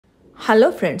Hello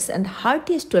friends and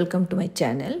heartiest welcome to my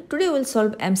channel. Today we will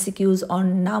solve MCQs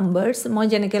on numbers. I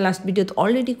janeke last video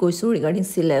already koisu regarding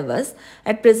syllabus.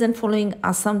 At present following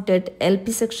Assam TET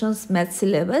LP sections math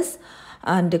syllabus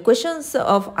and the questions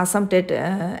of Assam TET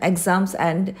exams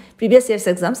and previous year's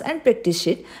exams and practice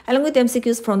sheet along with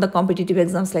MCQs from the competitive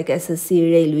exams like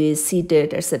SSC, Railways,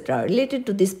 CTET, etc. related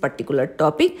to this particular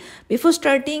topic. Before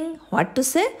starting, what to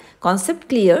say? Concept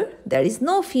clear, there is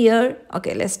no fear.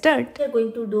 Okay, let's start. We are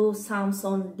going to do sums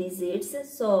on digits.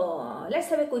 So let's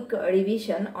have a quick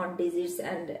revision on digits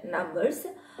and numbers.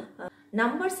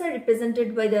 Numbers are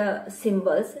represented by the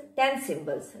symbols, 10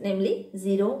 symbols, namely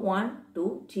 0, 1,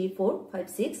 2, 3, 4, 5,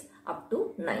 6 up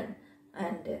to 9.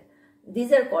 And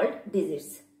these are called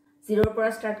digits. 0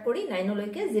 para start kori 9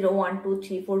 loike 0, 1, 2,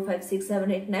 3, 4, 5, 6,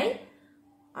 7, 8, 9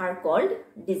 are called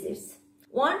digits.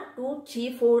 1, 2,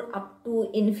 3, 4 up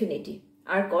to infinity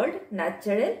are called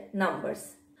natural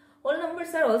numbers. Whole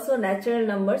numbers are also natural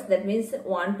numbers. That means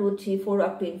 1, 2, 3, 4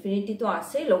 up to infinity to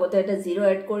ashe logote eta 0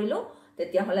 add korilo.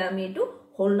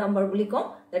 Whole number bully com.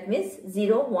 That means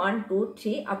 0, 1, 2,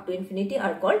 3 up to infinity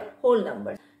are called whole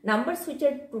numbers. Numbers which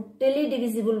are totally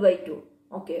divisible by 2.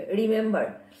 Okay, remember.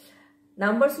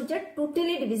 Numbers which are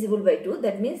totally divisible by 2,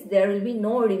 that means there will be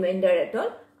no remainder at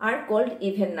all, are called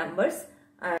even numbers.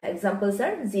 Examples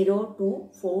are 0, 2,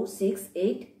 4, 6,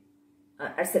 8,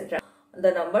 etc.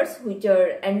 The numbers which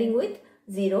are ending with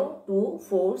 0, 2,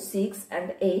 4, 6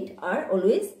 and 8 are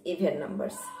always even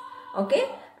numbers. Okay.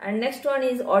 And next one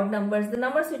is odd numbers. The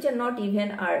numbers which are not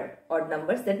even are odd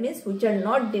numbers. That means which are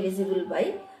not divisible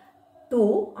by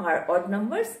 2 are odd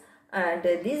numbers. And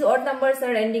these odd numbers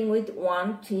are ending with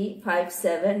 1, 3, 5,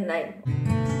 7, 9.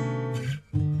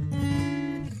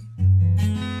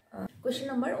 Question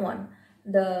number 1.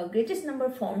 The greatest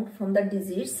number formed from the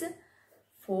digits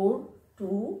 4,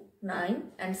 2,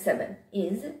 9 and 7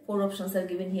 is, 4 options are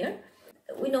given here.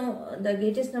 We know the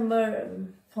greatest number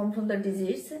formed from the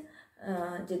digits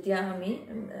যেতিয়া আমি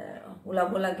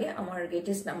ওলাব লাগে আমার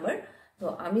greatest number তো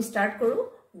আমি start কৰো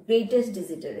greatest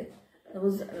digit এৰে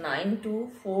suppose 9 2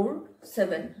 4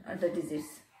 7 are the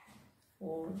digits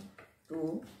 4 2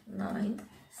 9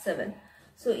 7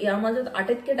 so ইয়াৰ মাজত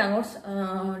আটাইতকৈ ডাঙৰ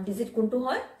digit কোনটো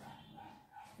হয়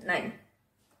 9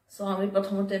 so আমি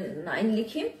প্ৰথমতে 9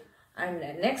 লিখিম and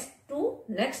next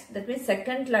that means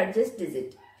second largest digit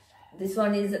this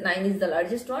one is 9 is the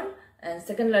largest one and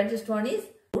second largest one is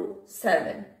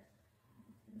 7.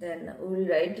 Then we will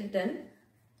write it then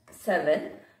 7.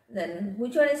 Then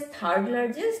which one is third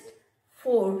largest?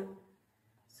 4.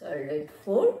 So I'll write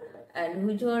 4. And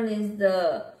which one is the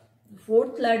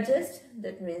fourth largest?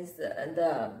 That means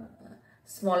the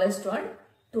smallest one?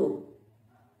 2.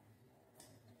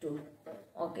 2.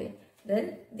 Okay. Then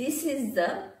this is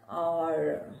our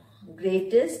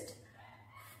greatest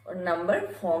number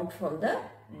formed from the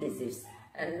digits.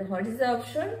 And what is the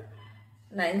option?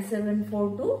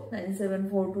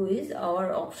 9742 is our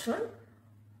option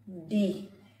D.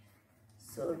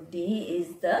 So D is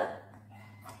the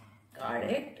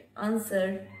correct answer.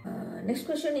 Next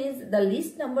question is the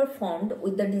least number formed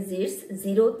with the digits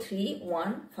 0, 3,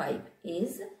 1, 5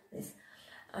 is this.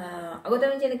 আগতে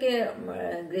আমি যেনেকে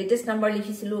greatest number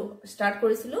লিখিছিলো start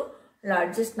কৰিছিলো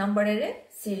largest number এৰে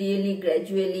serially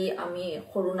gradually আমি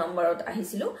সৰু নম্বৰত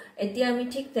আহিছিলো এতিয়া আমি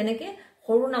ঠিক তেনেকে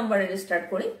সৰু নম্বৰ এৰে start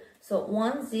কৰিম. So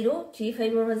 1, 0, 3,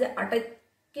 5 এর মাঝে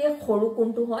আটাইতকৈ সৰু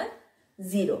কোনটো হয়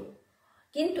 0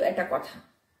 কিন্তু এটা কথা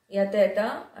ইয়াতে এটা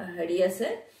হেৰি আছে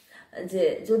যে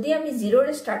যদি আমি 0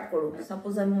 ৰে স্টার্ট কৰো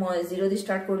সাপোজ আমি 0 দি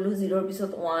স্টার্ট কৰিলো 0 এর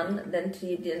পিছত 1 then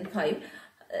 3 then 5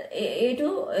 এইটো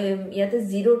ইয়াতে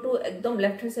 0 টু একদম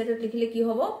লেফট হ্যান্ড সাইডত লিখিলে কি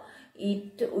হ'ব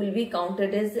it will be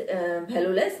counted as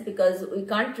valueless because we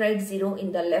can't write 0 in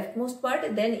the leftmost part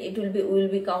then it will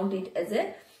be count it as a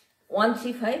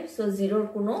 135 so 0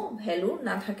 কোনো ভ্যালু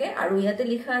না থাকে আর ইয়াতে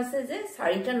লেখা আছে যে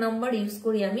চাৰিটা নাম্বার ইউজ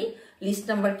কৰি আমি লিস্ট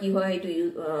নাম্বার কি হয় এটো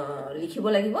লিখিব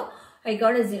লাগিব এই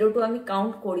কাৰণে 0 টো আমি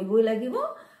কাউন্ট কৰিবই লাগিব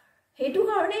হেতু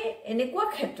কাৰণে এনেকুৱা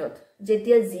ক্ষেত্ৰত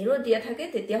যেতিয়া 0 দিয়া থাকে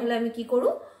তেতিয়া হলে আমি কি কৰো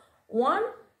 1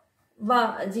 বা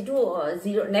যেটো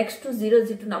 0 নেক্সট টু 0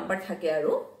 যেটো নাম্বার থাকে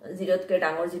আৰু 0 তকৈ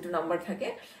ডাঙৰ যেটো নাম্বার থাকে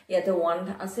ইয়াতে 1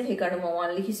 আছে সেই কাৰণে মই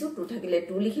 1 লিখিছো 2 থাকিলে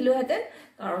 2 লিখিলো হেতে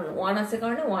কাৰণ 1 আছে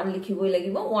কাৰণে 1 লিখিবই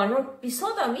লাগিব 1 ৰ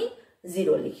পিছত আমি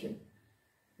 0 লিখিম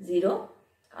 0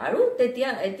 আৰু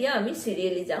এতিয়া আমি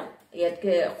সিৰিয়ালি যাম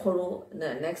ইয়াতকে সৰু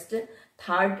নেক্সট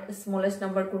থাৰ্ড স্মলেষ্ট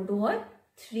নাম্বার কোনটো হয়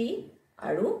 3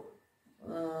 আৰু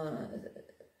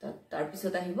তাৰ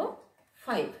পিছত আহিব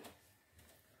 5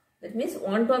 That means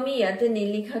 1 to আমি ইয়াতে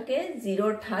নিলিখাকে 0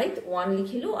 ঠাইত 1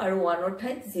 লিখিলো আৰু 1 ৰ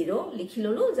ঠাইত 0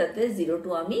 লিখিললো যাতে 0 to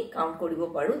আমি কাউন্ট কৰিব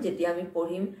পাৰো যেতিয়া আমি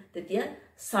পঢ়িম তেতিয়া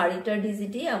চাৰিটা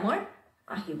ডিজিটই আমাৰ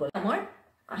আহিব আমাৰ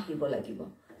আহিব লাগিব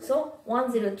so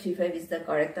 1035 is the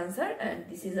correct answer and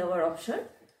this is our option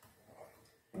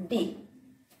D,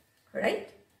 right?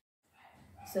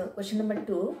 So question number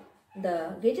 2, the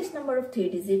greatest number of 3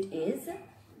 digit is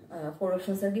 4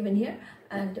 options are given here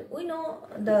and we know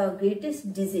the greatest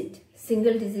digit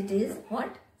single digit is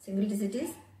what? Single digit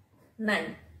is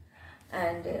 9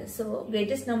 and so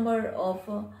greatest number of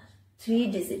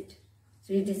 3 digit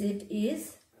is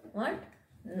what?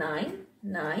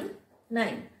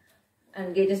 999 and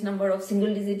greatest number of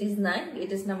single digit is 9,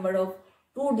 greatest number of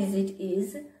 2 digit is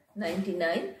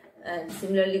 99 and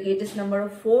similarly greatest number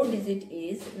of 4 digit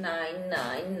is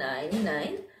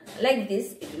 9999. Like this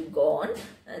it will go on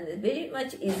and very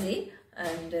much easy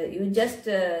and you just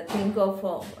think of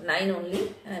 9 only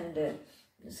and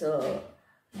so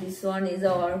this one is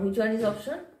our, which one is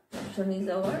option? Option is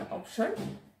our option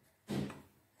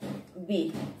B.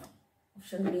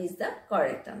 Option B is the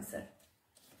correct answer.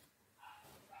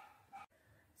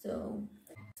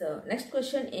 So next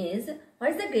question is, what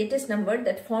is the greatest number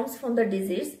that forms from the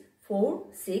digits 4,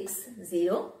 6,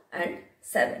 0 and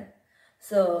 7?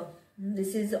 So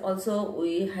this is also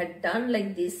we had done like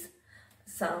this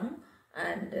sum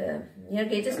and here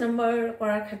greatest number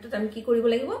korar khetrot ami ki koribo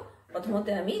lagibo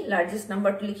prothomote ami largest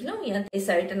number to likhilom iyan ei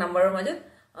sarita number or majot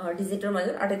digitor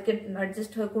majot atatke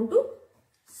largest hoy kuntu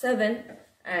 7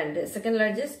 and second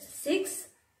largest 6,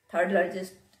 third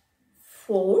largest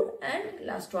 4 and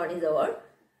last one is our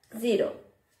 0.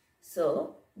 So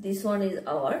this one is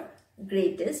our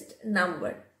greatest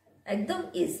number. Ekdom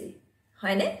easy.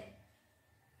 Hoy na?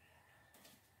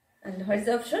 And what is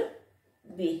the option?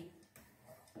 B.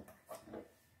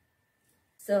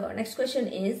 So next question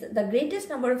is, the greatest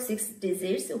number of 6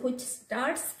 digits which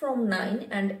starts from 9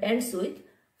 and ends with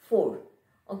 4.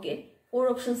 Okay, 4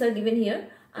 options are given here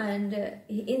and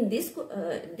in this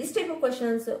type of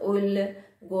questions we will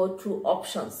go through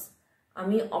options.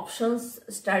 Ami options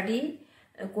study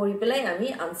kori pelai ami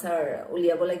answer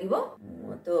uliabo lagibo.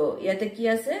 To yate ki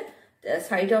ase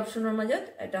side option or majot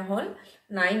eta hol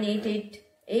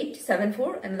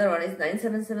 988874, another one is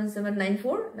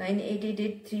 977794,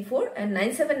 988834 and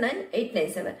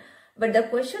 979897. But the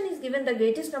question is given the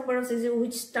greatest number of 6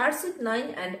 which starts with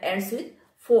 9 and ends with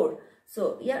 4.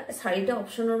 So yeah, sarita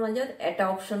option or majot eta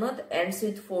option ends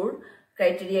with 4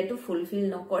 criteria to fulfill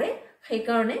nokore সেই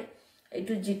কারণে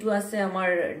এইটো যেটো আছে আমাৰ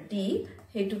D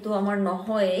হেইটো তো আমাৰ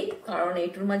নহয় কাৰণ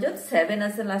এইটোৰ মাজত 7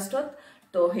 আছে লাষ্টত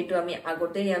তো হেইটো আমি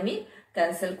আগতেই আমি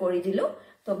ক্যান্সেল কৰি দিলো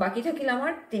তো বাকি থাকিল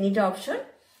আমাৰ তিনিটা অপচন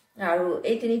আৰু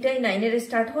এই তিনিটাই 9 এর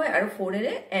স্টার্ট হয় আৰু 4 এর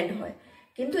এন্ড হয়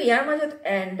কিন্তু ইয়াৰ মাজত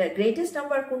এন্ড গ্ৰেটেষ্ট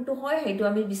নাম্বাৰ কোনটো হয় হেইটো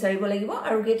আমি বিচাৰিব লাগিব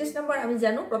আৰু গ্ৰেটেষ্ট নাম্বাৰ আমি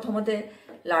জানো প্ৰথমতে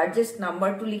লাৰ্জেষ্ট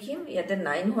নাম্বাৰটো লিখিম ইয়াতে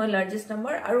 9 হয় লাৰ্জেষ্ট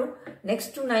নাম্বাৰ আৰু নেক্সট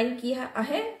টু 9 কি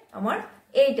আহে আমাৰ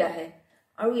 8 আহে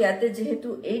আৰু ইয়াতে যেহেতু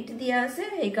 8 দিয়া আছে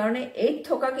এই কারণে 8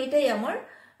 থকা কেইটাই আমাৰ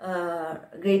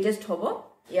গ্ৰেটেষ্ট হ'ব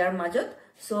ইয়াৰ মাজত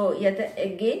সো ইয়াতে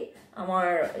এগেইন আমাৰ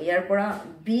ইয়াৰ পৰা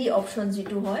বি অপচন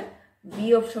যেটো হয় বি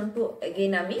অপচনটো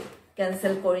এগেইন আমি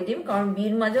ক্যান্সেল কৰি দিম কাৰণ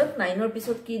বিৰ মাজত 9 ৰ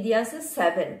পিছত কি দিয়া আছে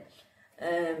 7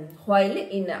 while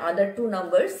in other two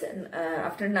numbers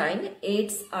after 9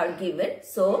 8s are given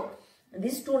so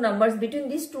these two numbers between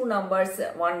these two numbers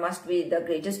one must be the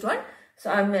greatest one. So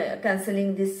I'm cancelling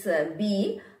this B.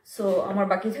 So amar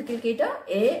baki thakil keita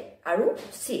A aru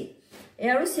C. A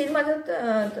aru C er majot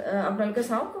apnaloke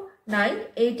saok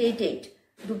 9888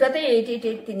 dutate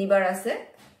 888 tinibar ase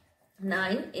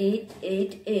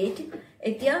 9888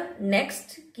 etia next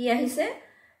ki ahise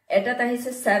eta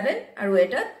tahise 7 aru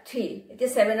eta 3 etia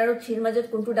 7 aru 3 er majot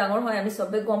kuntu dangor hoy ami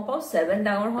sobe gom pao 7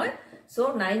 dangor hoy so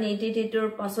 9888 er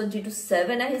pasot jitu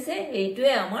 7 ahise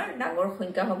eitue amar dangor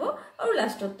সংখ্যা hobo aru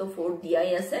lastot to 4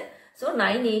 diai ase so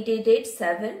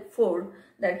 98874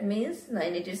 that means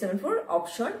 98874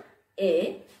 option A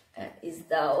is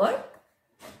our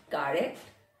correct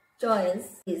choice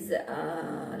is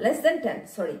less than 10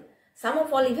 sorry sum of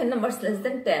all even numbers less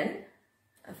than 10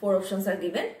 4 options are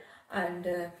given and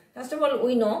first of all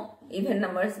we know even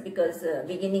numbers because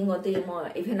beginning of the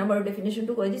even number definition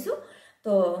to koi disu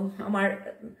to amar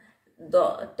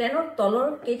 10 or tolor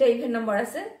keita even number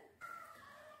ase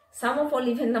sum of all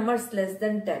even numbers less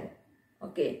than 10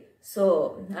 okay so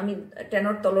ami 10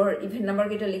 or tolor even number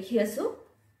keita likhi asu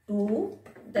 2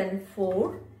 then 4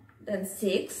 then 6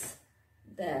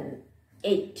 then 8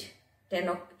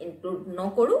 10 ok include no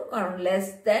koru karon less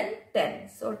than 10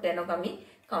 so 10 ok ami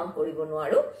count koribo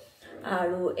noaru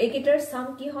aru ekitar sum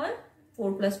ki hoy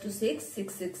 4 plus 2 6 6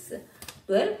 6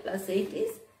 12 plus 8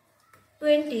 is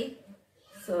 20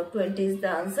 so 20 is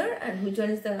the answer and which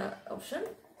one is the option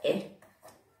A.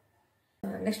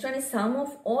 Next one is sum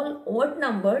of all odd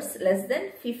numbers less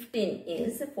than 15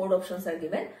 is 4 options are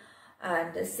given.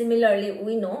 And similarly,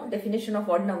 we know definition of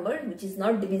odd number which is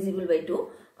not divisible by 2.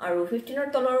 Aru 15 or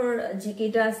taller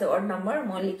jiketa as odd number.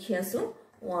 Moi likhi asu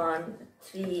 1,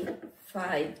 3,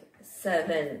 5,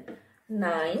 7,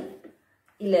 9,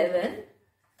 11,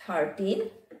 13,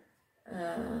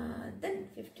 then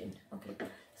 15. Okay.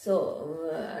 So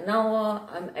now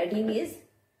I'm adding is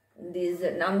these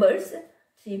numbers.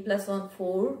 3 plus 1,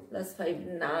 4, plus 5,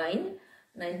 9,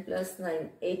 9 plus 9,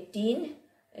 18,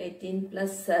 18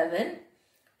 plus 7,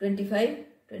 25,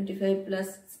 25 plus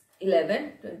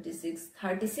 11, 26,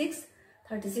 36,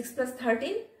 36 plus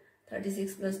 13,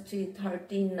 36 plus 3,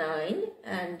 39,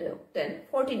 and 10,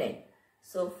 49.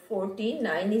 So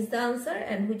 49 is the answer,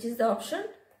 and which is the option?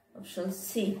 Option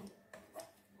C.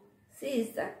 C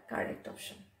is the correct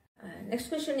option. Next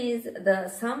question is the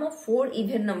sum of 4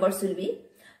 even numbers will be.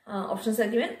 Options are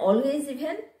given: always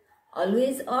even,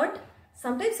 always odd,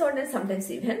 sometimes odd and sometimes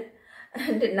even,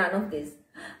 and none of these.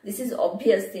 This is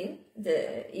obvious thing.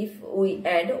 If we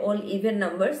add all even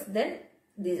numbers, then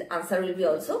this answer will be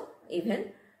also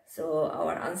even. So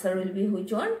our answer will be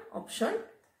which one? Option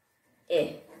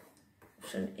A.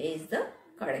 Option A is the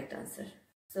correct answer.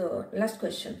 So last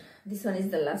question. This one is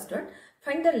the last one.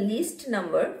 Find the least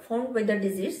number formed by the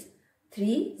digits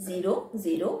 3, 0,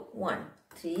 0, 1.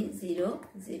 3, 0,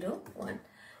 0, 1.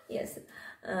 Yes,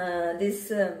 this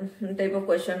type of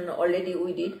question already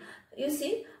we did. You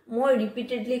see, more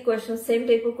repeatedly question, same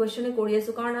type of question kori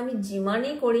asu karon ami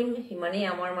jimane korim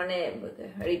himane amar mane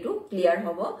haritu clear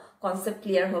hobo, concept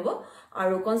clear hobo,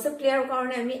 aru concept clear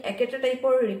karone ami eketa type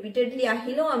or repeatedly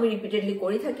ahilo ami repeatedly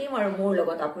kori thakim aru more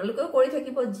logot apnaloke kori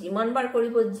thakibo, jiman bar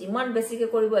koribo, jiman basic e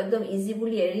koribo, ekdom easy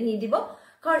buli eri nidibo.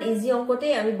 কারণ easy অঙ্কতে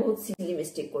আমি বহুত Seely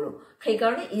mistake কৰো সেই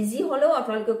কারণে easy হলেও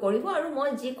আপোনালোকে কৰিব আৰু মই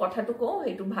যি কথাটো কও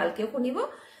হেতু ভালকে শুনিব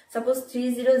suppose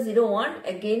 3001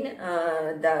 again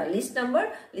the list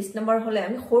number হলে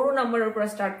আমি সৰু নাম্বাৰৰ পৰা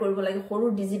স্টার্ট কৰিব লাগে সৰু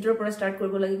ডিজিটৰ পৰা স্টার্ট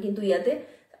কৰিব লাগে কিন্তু ইয়াতে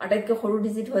আটাইতকৈ সৰু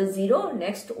ডিজিট হয় 0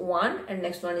 next 1 and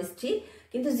next one is 3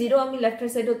 কিন্তু 0 আমি লেফট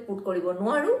হ্যান্ড সাইডত পুট কৰিব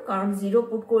নোৱাৰো কাৰণ 0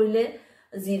 পুট কৰিলে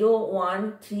 0, 1,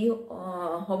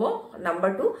 3 hobo number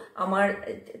 2 amar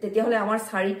tetia hole amar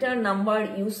 4ta number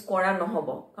use kora no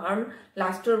hobo karon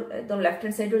last ekdom left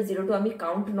hand side 0 to ami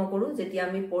count no koru jetia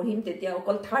ami porhim tetia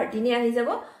okol 13 e ahi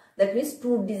jabo that means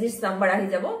 2 digits number ahi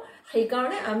jabo সেই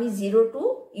কারণে আমি 0 to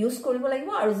use কৰিব লাগিব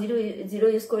আৰু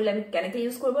 0 use কৰিলে আমি কেনেকৈ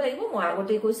use কৰিব লাগিব মই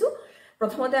আগতে কৈছো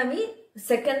প্ৰথমতে আমি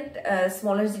সেকেন্ড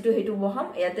স্মলেষ্ট যেটো হেতু বহাম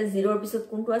ইয়াতে 0 ৰ পিছত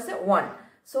কোনটো আছে 1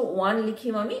 So 1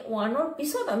 likhim ami 1 or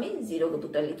pisot ami 0 ko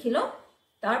duta likhilo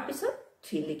tar pisot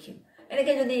 3 likhim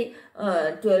eneke jodi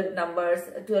 12 numbers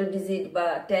 12 digit ba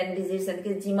 10 digits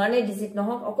eneke jimane digit no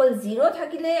hok okol 0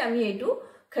 thakile ami etu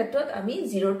khetrot ami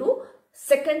 0 to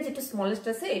second jetu smallest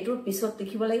ase etur pisot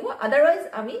likhibo lagibo otherwise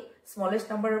ami smallest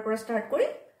number or start kori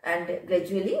and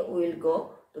gradually we will go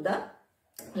to the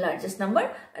largest number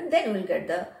and then we will get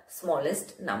the smallest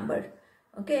number.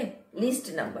 Okay, least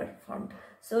number formed.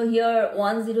 So here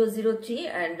 1003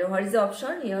 and what is the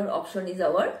option? Here option is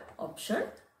our option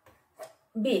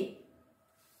B.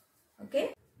 Okay.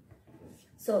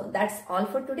 So that's all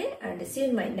for today and see you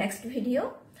in my next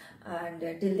video and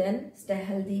till then stay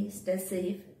healthy, stay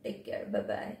safe, take care, bye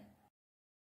bye.